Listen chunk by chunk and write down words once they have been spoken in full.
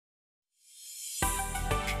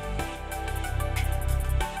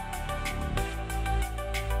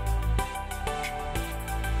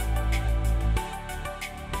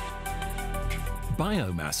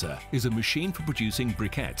Biomasser is a machine for producing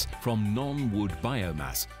briquettes from non-wood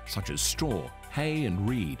biomass, such as straw, hay and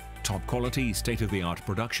reed. Top quality, state-of-the-art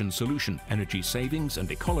production solution, energy savings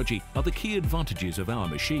and ecology are the key advantages of our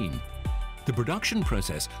machine. The production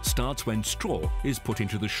process starts when straw is put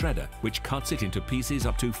into the shredder, which cuts it into pieces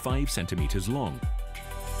up to 5 centimeters long.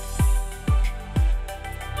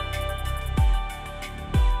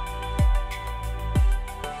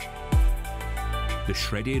 The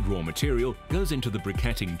shredded raw material goes into the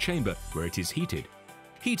briquetting chamber where it is heated.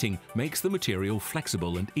 Heating makes the material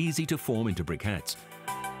flexible and easy to form into briquettes.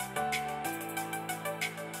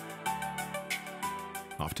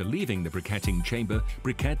 After leaving the briquetting chamber,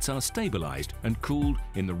 briquettes are stabilized and cooled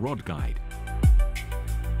in the rod guide.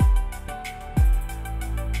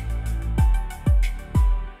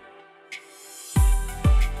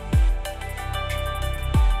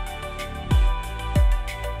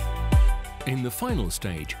 In the final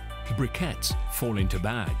stage, briquettes fall into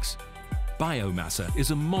bags. Biomasser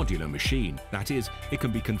is a modular machine, that is, it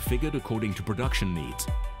can be configured according to production needs.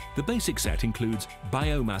 The basic set includes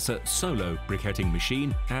Biomasser Solo briquetting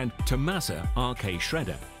machine and Biomasser RK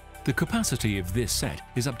shredder. The capacity of this set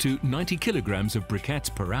is up to 90 kilograms of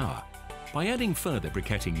briquettes per hour. By adding further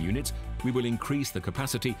briquetting units, we will increase the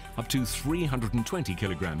capacity up to 320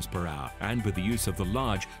 kilograms per hour, and with the use of the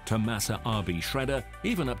large Biomasser RB shredder,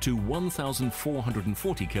 even up to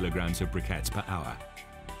 1,440 kilograms of briquettes per hour.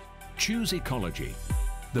 Choose ecology.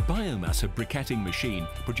 The Biomasser briquetting machine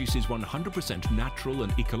produces 100% natural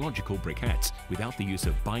and ecological briquettes without the use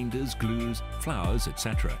of binders, glues, flours,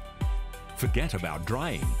 etc. Forget about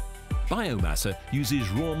drying. Biomasser uses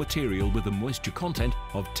raw material with a moisture content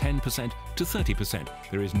of 10% to 30%.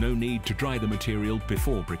 There is no need to dry the material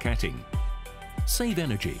before briquetting. Save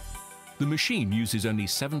energy. The machine uses only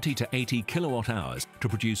 70 to 80 kilowatt hours to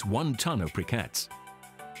produce 1 ton of briquettes.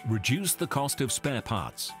 Reduce the cost of spare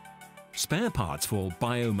parts. Spare parts for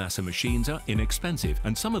Biomasser machines are inexpensive,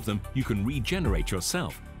 and some of them you can regenerate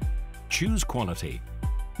yourself. Choose quality.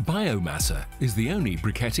 Biomasser is the only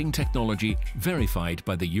briquetting technology verified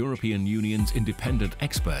by the European Union's independent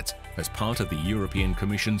experts as part of the European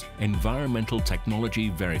Commission's Environmental Technology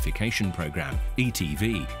Verification Programme,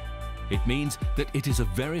 ETV. It means that it is a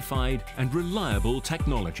verified and reliable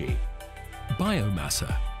technology.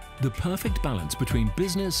 Biomasser, the perfect balance between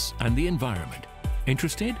business and the environment.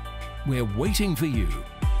 Interested? We're waiting for you.